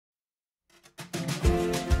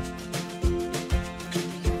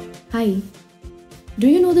Hi. Do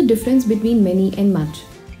you know the difference between many and much?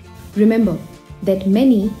 Remember that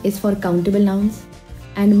many is for countable nouns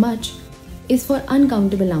and much is for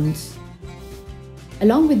uncountable nouns.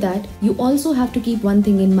 Along with that, you also have to keep one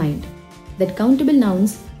thing in mind, that countable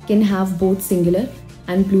nouns can have both singular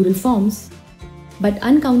and plural forms, but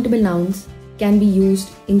uncountable nouns can be used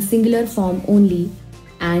in singular form only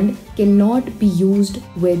and cannot be used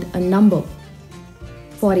with a number.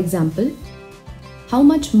 For example, how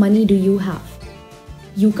much money do you have?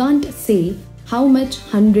 You can't say how much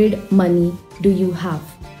 100 money do you have.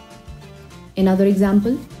 Another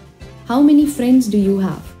example, how many friends do you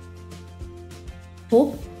have?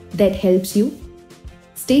 Hope that helps you.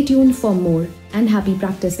 Stay tuned for more and happy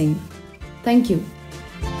practicing. Thank you.